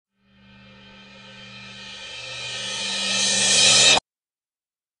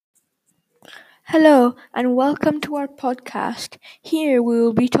Hello, and welcome to our podcast. Here we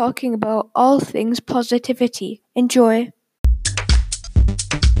will be talking about all things positivity. Enjoy.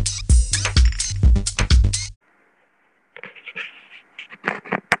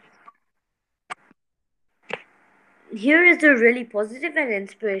 Here is a really positive and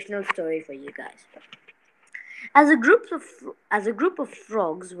inspirational story for you guys. As a group of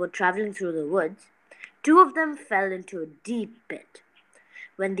frogs were traveling through the woods, two of them fell into a deep pit.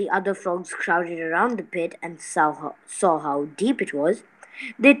 When the other frogs crowded around the pit and saw how deep it was,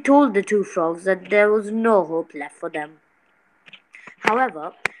 they told the two frogs that there was no hope left for them.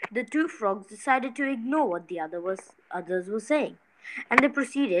 However, the two frogs decided to ignore what others were saying, and they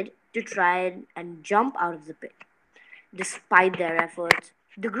proceeded to try and jump out of the pit. Despite their efforts,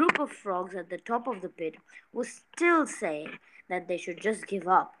 the group of frogs at the top of the pit was still saying that they should just give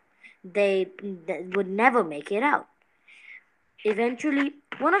up. They would never make it out. Eventually,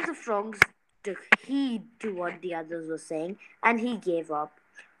 one of the frogs took heed to what the others were saying and he gave up,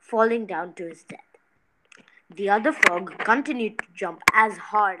 falling down to his death. The other frog continued to jump as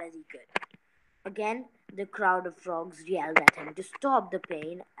hard as he could. Again, the crowd of frogs yelled at him to stop the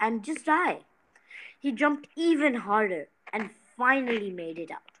pain and just die. He jumped even harder and finally made it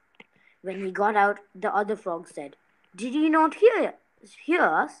out. When he got out, the other frog said, "Did you not hear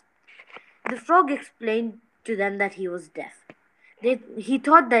us?" The frog explained to them that he was deaf. He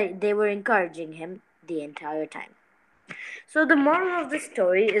thought that they were encouraging him the entire time. So the moral of this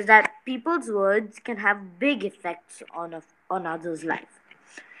story is that people's words can have big effects on others' life.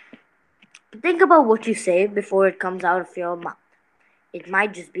 Think about what you say before it comes out of your mouth. It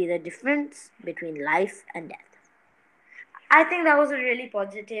might just be the difference between life and death. I think that was a really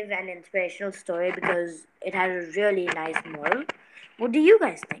positive and inspirational story because it had a really nice moral. What do you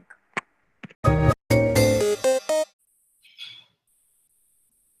guys think?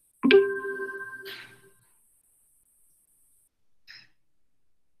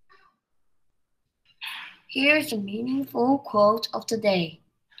 Here's the meaningful quote of the day.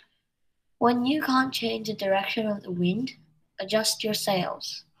 When you can't change the direction of the wind, adjust your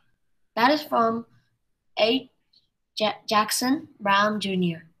sails. That is from A. Jackson Brown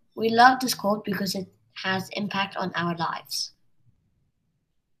Jr. We love this quote because it has impact on our lives.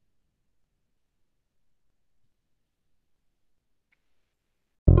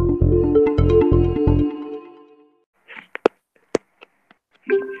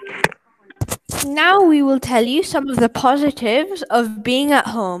 Now we will tell you some of the positives of being at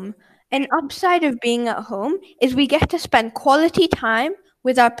home. An upside of being at home is we get to spend quality time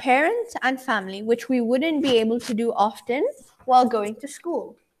with our parents and family, which we wouldn't be able to do often while going to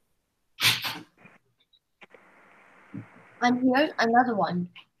school. And here's another one.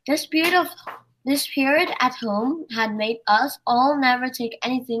 This period at home had made us all never take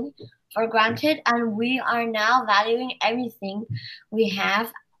anything for granted, and we are now valuing everything we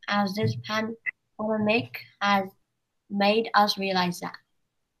have as this pandemic has made us realize that.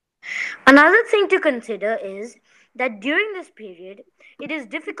 Another thing to consider is that during this period, it is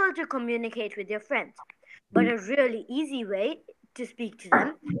difficult to communicate with your friends. But a really easy way to speak to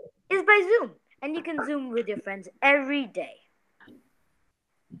them is by Zoom. And you can Zoom with your friends every day.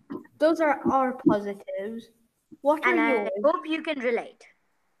 Those are our positives. What are And I yours? hope you can relate.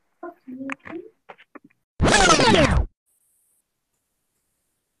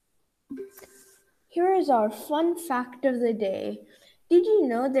 Here is our fun fact of the day. Did you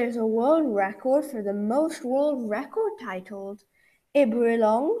know there's a world record for the most world record titles? It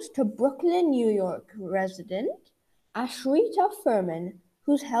belongs to Brooklyn, New York resident Ashrita Furman,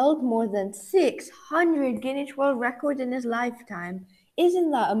 who's held more than 600 Guinness World Records in his lifetime.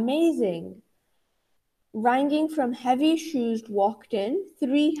 Isn't that amazing? Ranging from heavy shoes walked in,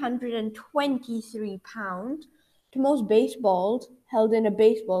 323 pounds, to most baseballs held in a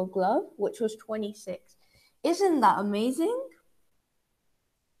baseball glove, which was 26. Isn't that amazing?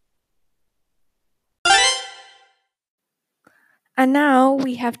 And now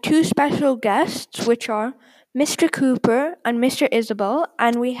we have two special guests, which are Mr. Cooper and Mr. Isabel,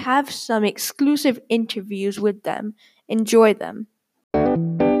 and we have some exclusive interviews with them. Enjoy them.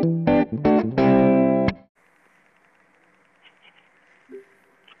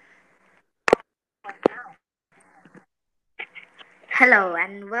 Hello,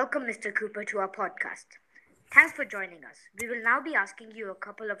 and welcome, Mr. Cooper, to our podcast. Thanks for joining us. We will now be asking you a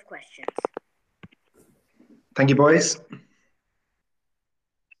couple of questions. Thank you, boys.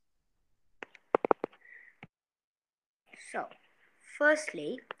 So,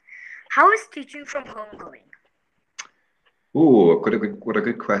 firstly, how is teaching from home going? Oh, what a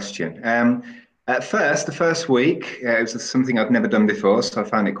good question. At first, the first week, it was something I'd never done before, so I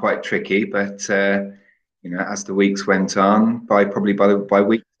found it quite tricky. But as the weeks went on, by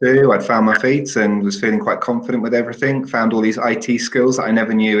week two, I'd found my feet and was feeling quite confident with everything. Found all these IT skills that I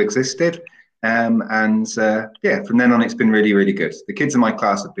never knew existed, from then on, it's been really, really good. The kids in my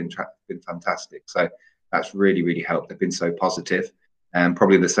class have been fantastic, so that's really, really helped. They've been so positive, and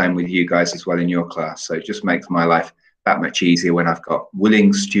probably the same with you guys as well in your class. So it just makes my life that much easier when I've got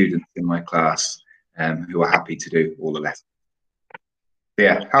willing students in my class who are happy to do all the lessons.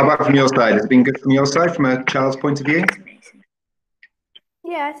 Yeah, how about from your side? Has it been good from your side, from a child's point of view?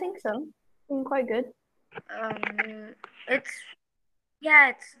 Yeah, I think so. It's been quite good. It's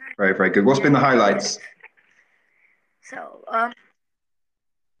very, very good. What's been the highlights? So,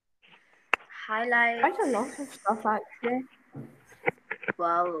 highlights. Quite a lot of stuff actually.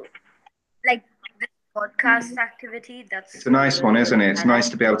 Well, like this podcast activity. It's a nice one, isn't it? It's nice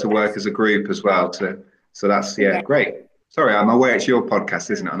to be able to work as a group as well. So that's great. Sorry, I'm aware it's your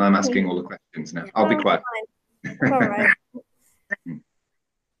podcast, isn't it? And I'm asking all the questions now. I'll be quiet. All right.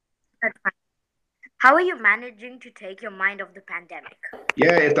 That's fine. How are you managing to take your mind off the pandemic?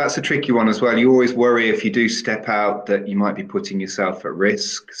 Yeah, that's a tricky one as well. You always worry if you do step out that you might be putting yourself at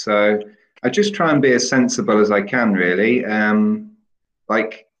risk. So I just try and be as sensible as I can, really. As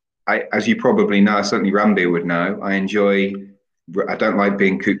you probably know, certainly Rambi would know, I don't like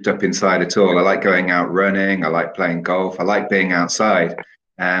being cooped up inside at all. I like going out running. I like playing golf. I like being outside.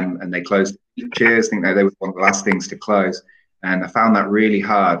 And they closed the beaches. I think they were one of the last things to close. And I found that really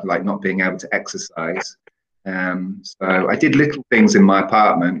hard, like not being able to exercise. So I did little things in my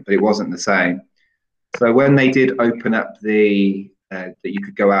apartment, but it wasn't the same. So when they did open up that you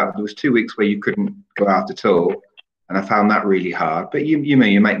could go out, there was 2 weeks where you couldn't go out at all. And I found that really hard. But you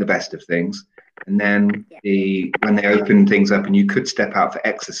make the best of things. And then when they opened things up and you could step out for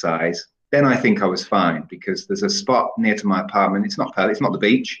exercise, then I think I was fine, because there's a spot near to my apartment. It's not the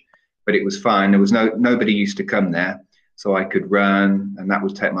beach, but it was fine. There was nobody used to come there. So I could run, and that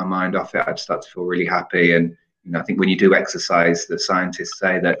would take my mind off it. I'd start to feel really happy. And I think when you do exercise, the scientists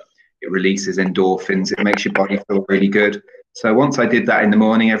say that it releases endorphins. It makes your body feel really good. So once I did that in the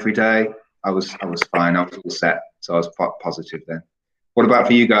morning every day, I was fine. I was all set. So I was positive then. What about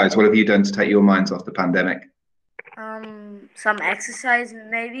for you guys? What have you done to take your minds off the pandemic? Some exercise,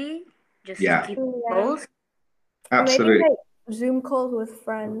 maybe. Just to keep goals. Absolutely. Maybe like Zoom calls with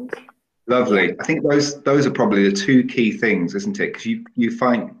friends. Lovely. I think those are probably the two key things, isn't it? Because you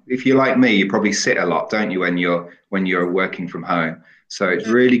find, if you're like me, you probably sit a lot, don't you, when you're working from home. So it's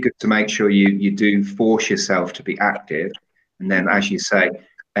really good to make sure you do force yourself to be active. And then, as you say,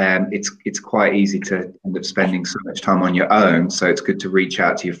 it's quite easy to end up spending so much time on your own. So it's good to reach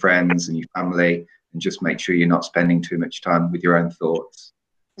out to your friends and your family and just make sure you're not spending too much time with your own thoughts.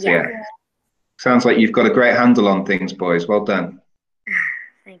 So, sounds like you've got a great handle on things, boys. Well done.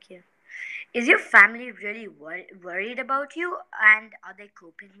 Thank you. Is your family really worried about you, and are they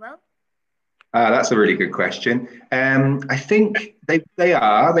coping well? That's a really good question. I think they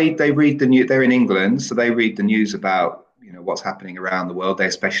are. They read the news. They're in England, so they read the news about what's happening around the world. They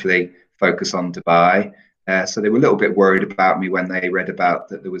especially focus on Dubai. So they were a little bit worried about me when they read about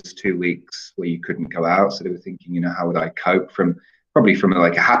that there was 2 weeks where you couldn't go out. So they were thinking, how would I cope probably from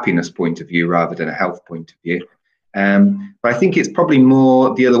like a happiness point of view rather than a health point of view. But I think it's probably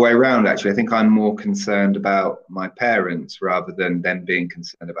more the other way around, actually. I think I'm more concerned about my parents rather than them being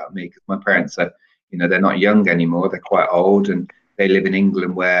concerned about me, because my parents are, they're not young anymore. They're quite old, and they live in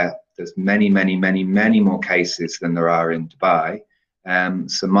England where there's many, many, many, many more cases than there are in Dubai.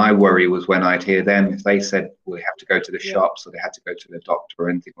 So my worry was when I'd hear them, if they said, well, they have to go to the shops or they had to go to the doctor or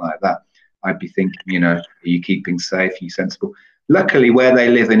anything like that, I'd be thinking, are you keeping safe? Are you sensible? Luckily, where they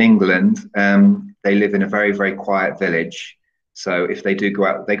live in England, they live in a very, very quiet village. So if they do go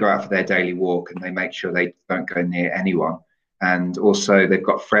out, they go out for their daily walk and they make sure they don't go near anyone. And also they've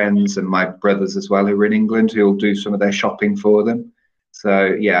got friends and my brothers as well who are in England who will do some of their shopping for them.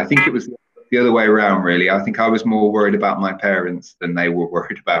 So yeah, I think it was the other way around, really. I think I was more worried about my parents than they were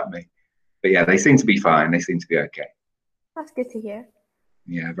worried about me. But yeah, they seem to be fine. They seem to be okay. That's good to hear.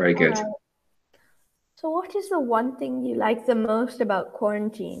 Yeah, very good. So what is the one thing you like the most about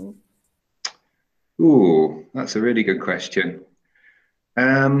quarantine? Ooh, that's a really good question.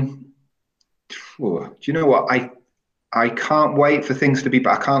 Do you know what? I can't wait for things to be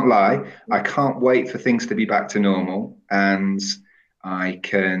back. I can't lie. I can't wait for things to be back to normal, and I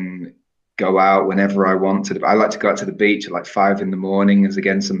can go out whenever I want to. I like to go out to the beach at like 5 a.m, as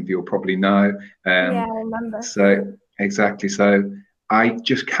again some of you will probably know. Yeah, I remember. So exactly. So I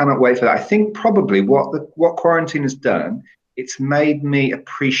just cannot wait for that. I think probably what quarantine has done, it's made me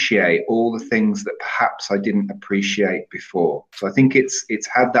appreciate all the things that perhaps I didn't appreciate before. So I think it's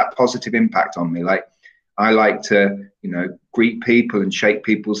had that positive impact on me. Like, I like to, greet people and shake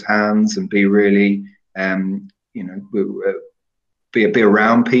people's hands and be really, be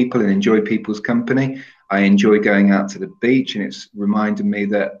around people and enjoy people's company. I enjoy going out to the beach, and it's reminded me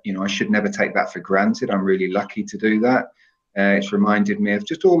that, I should never take that for granted. I'm really lucky to do that. It's reminded me of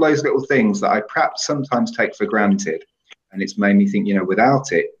just all those little things that I perhaps sometimes take for granted. And it's made me think,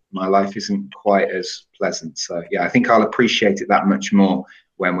 without it, my life isn't quite as pleasant. So, yeah, I think I'll appreciate it that much more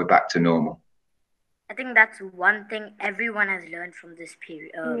when we're back to normal. I think that's one thing everyone has learned from this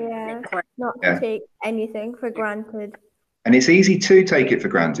period. Not to take anything for granted. And it's easy to take it for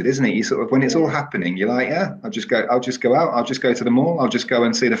granted, isn't it? You sort of, when it's all happening, you're like, yeah, I'll just go out. I'll just go to the mall. I'll just go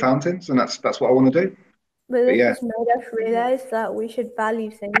and see the fountains. And that's what I want to do. But this has made us realize that we should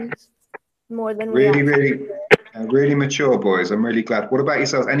value things more than really mature, boys. I'm really glad. What about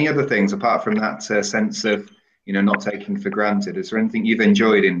yourselves? Any other things apart from that sense of, not taking for granted? Is there anything you've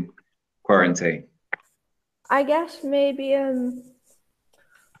enjoyed in quarantine? I guess maybe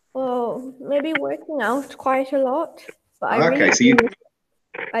maybe working out quite a lot. But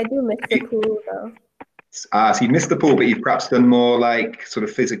I do miss the pool though. So you missed the pool, but you've perhaps done more like sort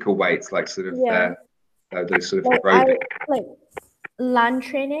of physical weights, like sort of those sort of aerobic. Like land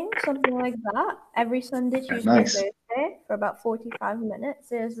training, something like that. Every Sunday, Tuesday, Thursday for about 45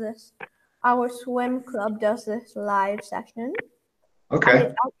 minutes. Our swim club does this live session. Okay. And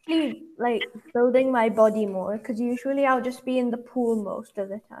it's actually like building my body more, because usually I'll just be in the pool most of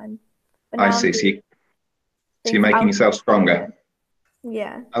the time. I see. So you're making yourself stronger.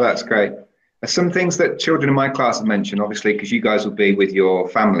 Yeah. Oh, that's great. There's some things that children in my class have mentioned, obviously, because you guys will be with your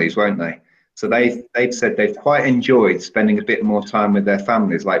families, won't they? So they've said they've quite enjoyed spending a bit more time with their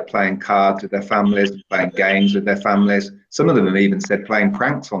families, like playing cards with their families, playing games with their families. Some of them have even said playing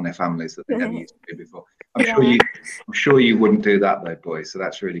pranks on their families that they never used to do before. I'm sure you wouldn't do that though, boys. So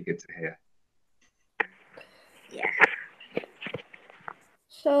that's really good to hear. Yeah.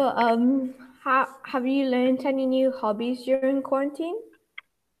 So, have you learned any new hobbies during quarantine?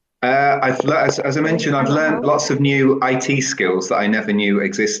 As I mentioned, I've learned lots of new IT skills that I never knew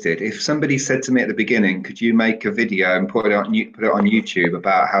existed. If somebody said to me at the beginning, "Could you make a video and put it on YouTube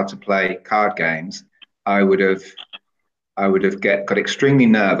about how to play card games?" I would have got extremely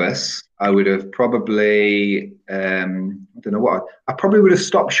nervous. I would have probably I probably would have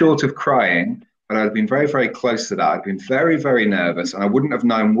stopped short of crying, but I'd been very, very close to that. I'd been very, very nervous, and I wouldn't have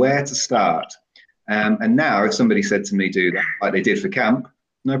known where to start. And now, if somebody said to me, "Do that," like they did for camp,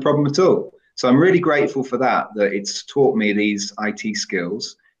 no problem at all. So I'm really grateful for that it's taught me these IT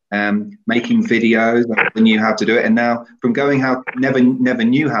skills, making videos, I knew how to do it. And now from going how never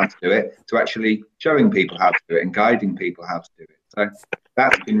knew how to do it to actually showing people how to do it and guiding people how to do it. So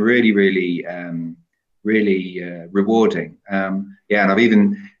that's been really, really, really rewarding. And I've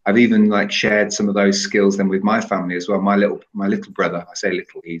even like shared some of those skills then with my family as well. My little brother, I say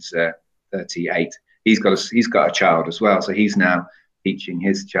little, he's 38. He's got a child as well. So he's now teaching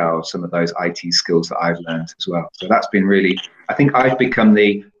his child some of those IT skills that I've learned as well. So that's been really, I think I've become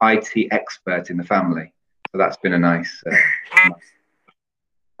the IT expert in the family. So that's been a nice.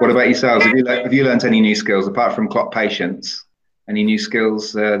 What about yourselves? Have you learned any new skills apart from clock patience? Any new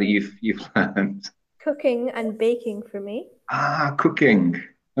skills that you've learned? Cooking and baking for me. Cooking.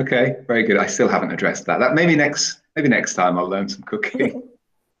 Okay, very good. I still haven't addressed that. Maybe next time I'll learn some cooking.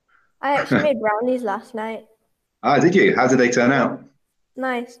 I actually made brownies last night. Did you? How did they turn out?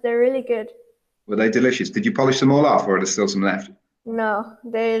 Nice. They're really good. Were they delicious? Did you polish them all off, or are there still some left? No,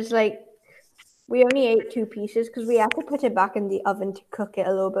 we only ate 2 pieces because we had to put it back in the oven to cook it a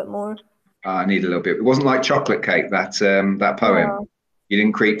little bit more. I need a little bit. It wasn't like chocolate cake, that poem. No. You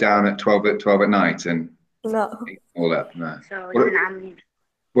didn't creep down at 12 at night and eat all up. No. So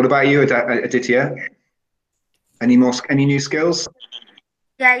what about you, Aditya? Any new skills?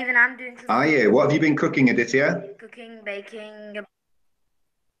 Yeah, even I'm doing cooking. Yeah. What have you been cooking, Aditya? Cooking, baking,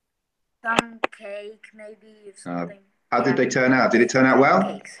 some cake, maybe, or something. How did they turn out? Did it turn out well?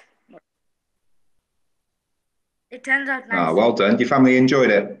 Cakes. It turns out nice. Well done. Your family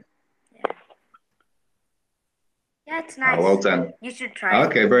enjoyed it? Yeah, it's nice. Well done. You should try it.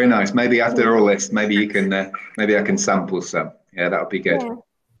 Okay, very nice. Maybe after all this, maybe you can, maybe I can sample some. Yeah, that would be good. Yeah.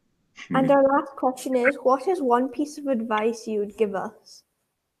 And our last question is, what is one piece of advice you would give us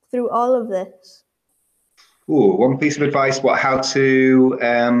through all of this? One piece of advice, how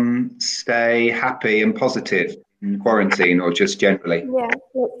to stay happy and positive in quarantine, or just generally? Yeah,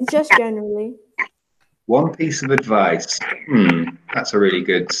 just generally. One piece of advice. That's a really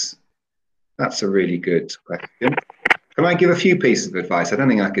good question. Can I give a few pieces of advice? I don't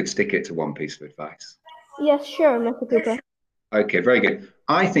think I could stick it to one piece of advice. Yes, sure, Mr. Cooper. Okay, very good.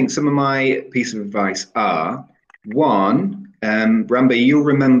 I think some of my pieces of advice are one, Rambo, you'll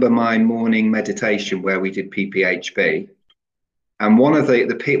remember my morning meditation where we did PPHP, and one of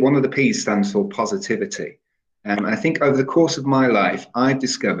the P's stands for positivity. I think over the course of my life, I've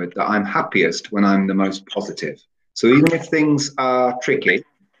discovered that I'm happiest when I'm the most positive. So even if things are tricky,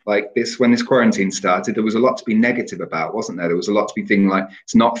 like this, when this quarantine started, there was a lot to be negative about, wasn't there? There was a lot to be thinking like,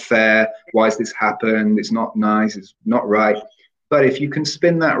 it's not fair. Why has this happened? It's not nice. It's not right. But if you can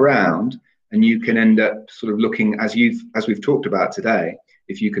spin that round and you can end up sort of looking, as we've talked about today,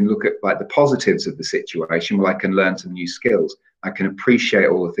 if you can look at like the positives of the situation, well, I can learn some new skills. I can appreciate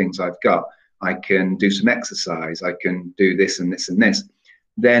all the things I've got. I can do some exercise. I can do this and this and this.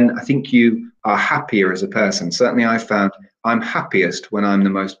 Then I think you are happier as a person. Certainly I found I'm happiest when I'm the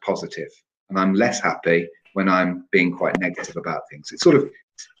most positive, and I'm less happy when I'm being quite negative about things. It sort of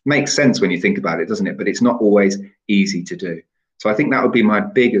makes sense when you think about it, doesn't it? But it's not always easy to do. So I think that would be my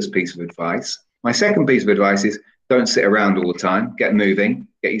biggest piece of advice. My second piece of advice is don't sit around all the time. Get moving.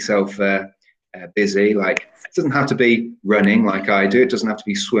 Get yourself busy. Like, it doesn't have to be running like I do. It doesn't have to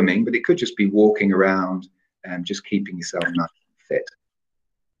be swimming, but it could just be walking around and just keeping yourself nice and fit.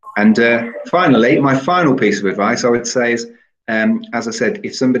 And finally, my final piece of advice I would say is, as I said,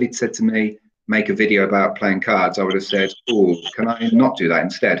 if somebody said to me, make a video about playing cards, I would have said, oh, can I not do that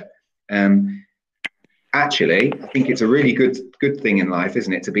instead? Actually, I think it's a really good thing in life,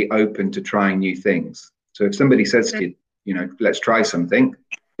 isn't it, to be open to trying new things. So if somebody says to you, you know, let's try something,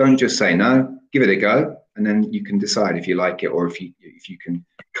 don't just say no, give it a go, and then you can decide if you like it or if you can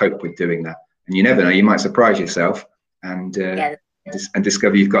cope with doing that. And you never know, you might surprise yourself and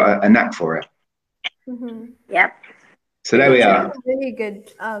discover you've got a knack for it. Mm-hmm. Yep. So there we are. Really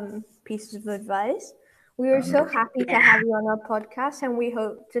good pieces of advice. We were so happy to have you on our podcast, and we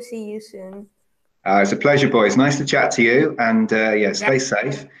hope to see you soon. It's a pleasure, boys. Nice to chat to you, and stay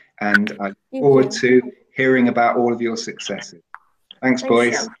safe. And I look forward to hearing about all of your successes. Thanks,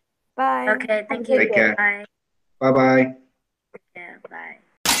 boys. Bye. Okay, thank you. Take care. Bye. Bye-bye. Yeah, bye.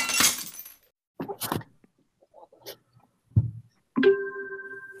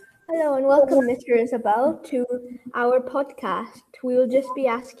 Hello and welcome, Mr. Isabel, to our podcast. We will just be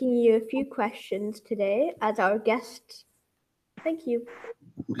asking you a few questions today as our guests. Thank you.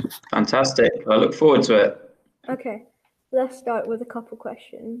 Fantastic. I look forward to it. Okay, let's start with a couple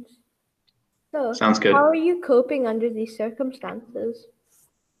questions. So, sounds good. How are you coping under these circumstances?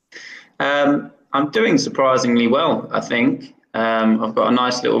 I'm doing surprisingly well, I think. I've got a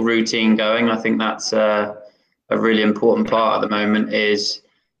nice little routine going. I think that's a really important part at the moment is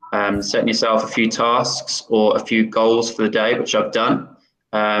setting yourself a few tasks or a few goals for the day, which I've done.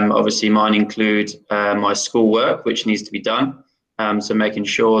 Obviously, mine include my schoolwork, which needs to be done. So making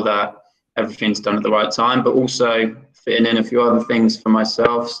sure that everything's done at the right time, but also fitting in a few other things for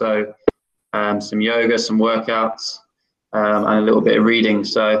myself. So some yoga, some workouts, and a little bit of reading.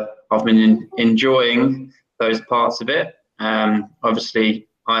 So I've been enjoying those parts of it. Obviously,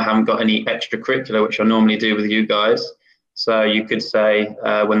 I haven't got any extracurricular, which I normally do with you guys. So you could say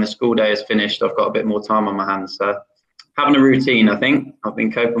when the school day is finished, I've got a bit more time on my hands. So having a routine, I think I've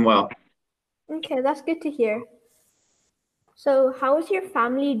been coping well. Okay, that's good to hear. So how is your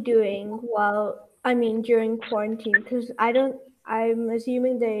family doing during quarantine? Because I'm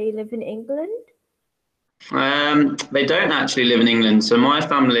assuming they live in England? They don't actually live in England. So my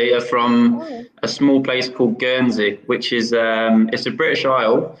family are from a small place called Guernsey, which is it's a British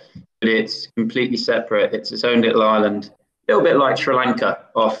isle, but it's completely separate. It's its own little island, a little bit like Sri Lanka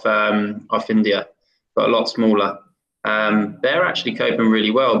off India, but a lot smaller. They're actually coping really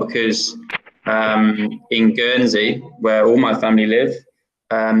well because in Guernsey, where all my family live,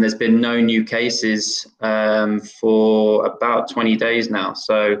 there's been no new cases for about 20 days now.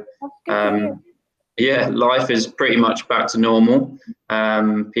 So yeah, life is pretty much back to normal.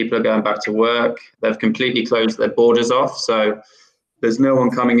 People are going back to work. They've completely closed their borders off, so there's no one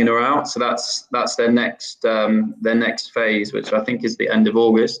coming in or out. So that's their next phase, which I think is the end of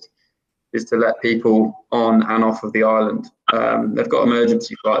August, is to let people on and off of the island. They've got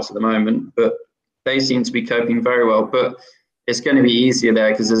emergency flights at the moment, but they seem to be coping very well. But it's going to be easier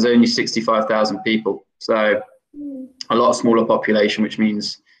there because there's only 65,000 people, so a lot smaller population, which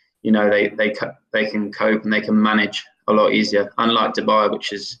means they can cope and they can manage a lot easier. Unlike Dubai, which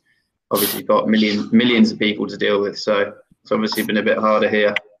has obviously got millions of people to deal with, so it's obviously been a bit harder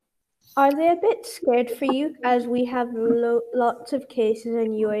here. Are they a bit scared for you, as we have lots of cases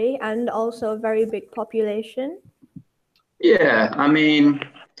in UAE and also a very big population? Yeah, I mean,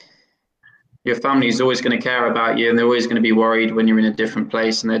 your family is always going to care about you, and they're always going to be worried when you're in a different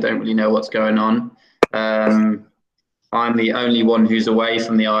place and they don't really know what's going on. I'm the only one who's away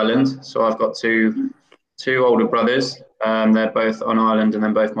from the island, so I've got two older brothers. They're both on island, and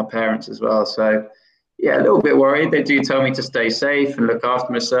then both my parents as well. So yeah, a little bit worried. They do tell me to stay safe and look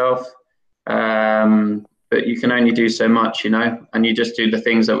after myself, but you can only do so much, and you just do the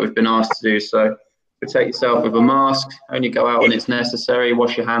things that we've been asked to do. So protect yourself with a mask, only go out when it's necessary,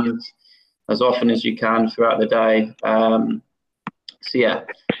 wash your hands as often as you can throughout the day. So yeah,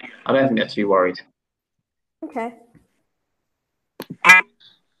 I don't think they're too worried. Okay.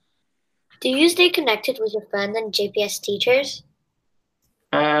 Do you stay connected with your friends and JPS teachers?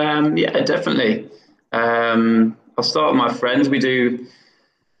 Yeah, definitely. I'll start with my friends. We do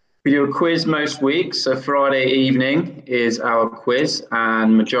a quiz most weeks. So Friday evening is our quiz,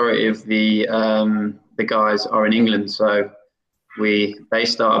 and majority of the guys are in England. So they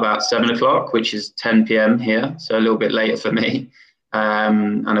start about 7 o'clock, which is 10 p.m. here, so a little bit later for me.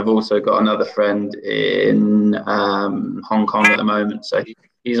 And I've also got another friend in Hong Kong at the moment, so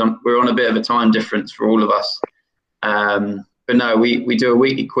we're on a bit of a time difference for all of us. But no, we do a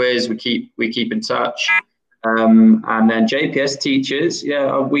weekly quiz. We keep in touch. And then JPS teachers,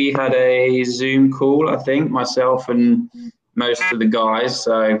 yeah, we had a Zoom call, I think, myself and most of the guys.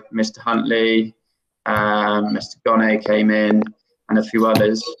 So Mr. Huntley, Mr. Gonne came in, and a few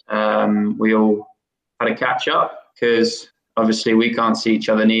others. We all had a catch up because obviously we can't see each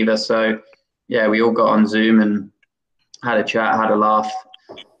other neither. So yeah, we all got on Zoom and had a chat, had a laugh,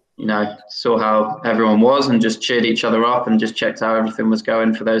 saw how everyone was and just cheered each other up and just checked how everything was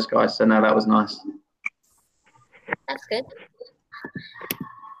going for those guys. So no, that was nice. That's good.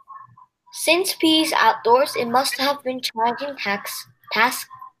 Since PE is outdoors, it must have been challenging task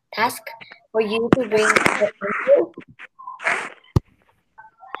for you to bring the indoors.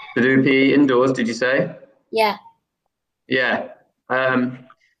 To do PE indoors, did you say? Yeah. Yeah.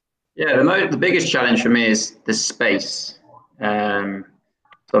 The biggest challenge for me is the space. So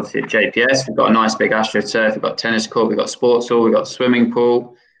obviously at JPS, we've got a nice big AstroTurf, we've got tennis court, we've got sports hall, we've got swimming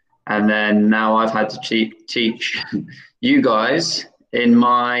pool. And then now I've had to teach you guys in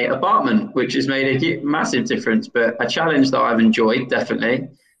my apartment, which has made a massive difference, but a challenge that I've enjoyed, definitely.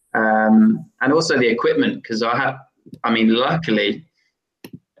 And also the equipment, because luckily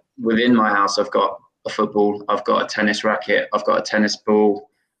within my house, I've got a football, I've got a tennis racket, I've got a tennis ball,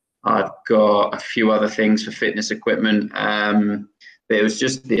 I've got a few other things for fitness equipment. But it was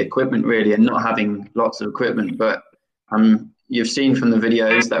just the equipment really, and not having lots of equipment. But you've seen from the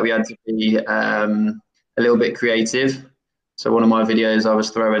videos that we had to be a little bit creative. So one of my videos, I was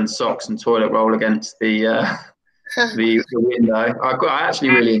throwing socks and toilet roll against the window. I actually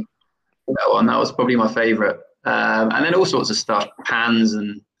really enjoyed that one. That was probably my favourite. And then all sorts of stuff, pans,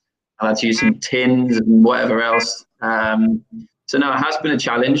 and I had to use some tins and whatever else. So no, it has been a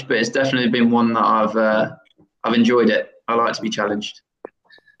challenge, but it's definitely been one that I've enjoyed it. I like to be challenged.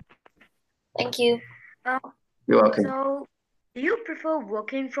 Thank you. You're welcome. So, do you prefer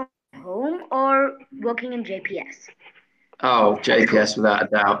working from home or working in JPS? Oh, JPS,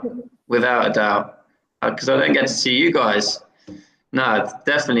 without a doubt. Because I don't get to see you guys. No,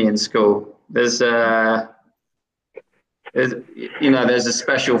 definitely in school. There's a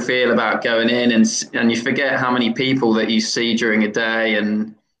special feel about going in, and you forget how many people that you see during a day,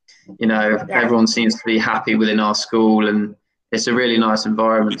 and everyone seems to be happy within our school, and it's a really nice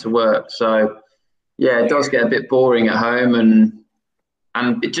environment to work. So yeah, it does get a bit boring at home, and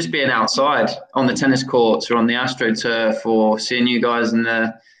just being outside on the tennis courts or on the AstroTurf, or seeing you guys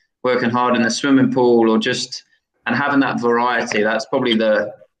working hard in the swimming pool, and having that variety. That's probably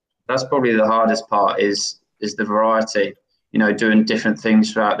the hardest part is the variety. Doing different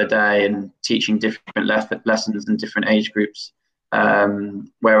things throughout the day and teaching different lessons in different age groups.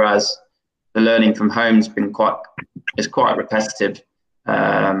 Whereas the learning from home has been quite repetitive.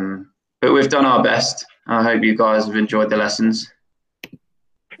 But we've done our best. I hope you guys have enjoyed the lessons.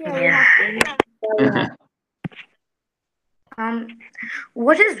 Yeah.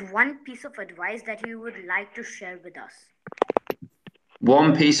 What is one piece of advice that you would like to share with us?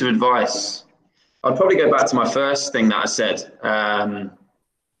 One piece of advice. I'd probably go back to my first thing that I said, and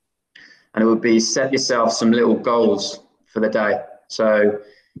it would be set yourself some little goals for the day. So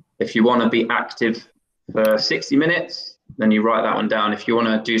if you want to be active for 60 minutes, then you write that one down. If you want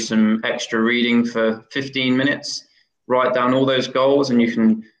to do some extra reading for 15 minutes, write down all those goals, and you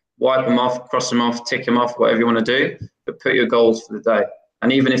can wipe them off, cross them off, tick them off, whatever you want to do, but put your goals for the day.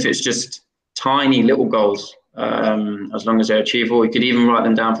 And even if it's just tiny little goals, as long as they're achievable, you could even write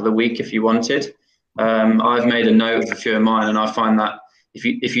them down for the week if you wanted. I've made a note of a few of mine, and I find that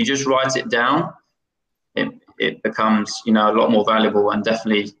if you just write it down, it becomes, you know, a lot more valuable and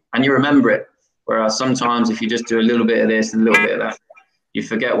definitely, and you remember it. Whereas sometimes if you just do a little bit of this and a little bit of that, you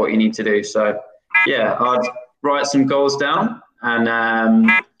forget what you need to do. So yeah, I'd write some goals down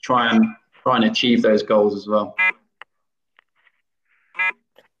and try and achieve those goals as well.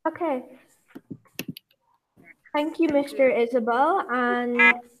 Okay. Thank you, Mr. Isabel, and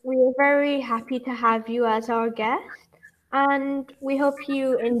we are very happy to have you as our guest. And we hope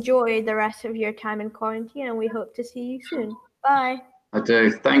you enjoy the rest of your time in quarantine, and we hope to see you soon. Bye. I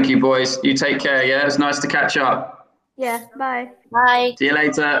do. Thank you, boys. You take care. Yeah, it's nice to catch up. Yeah, bye. Bye. See you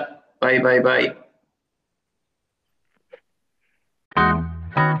later. Bye, bye, bye.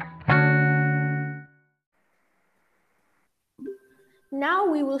 Now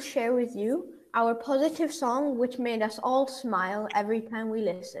we will share with you our positive song which made us all smile every time we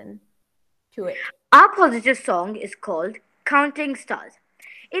listen to it. Our positive song is called Counting Stars.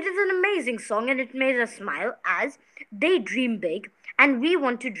 It is an amazing song and it made us smile as they dream big and we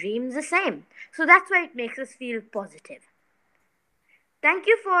want to dream the same. So that's why it makes us feel positive. Thank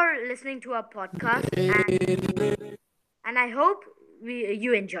you for listening to our podcast and I hope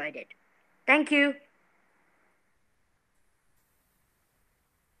you enjoyed it. Thank you.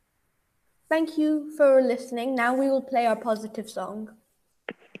 Thank you for listening. Now we will play our positive song.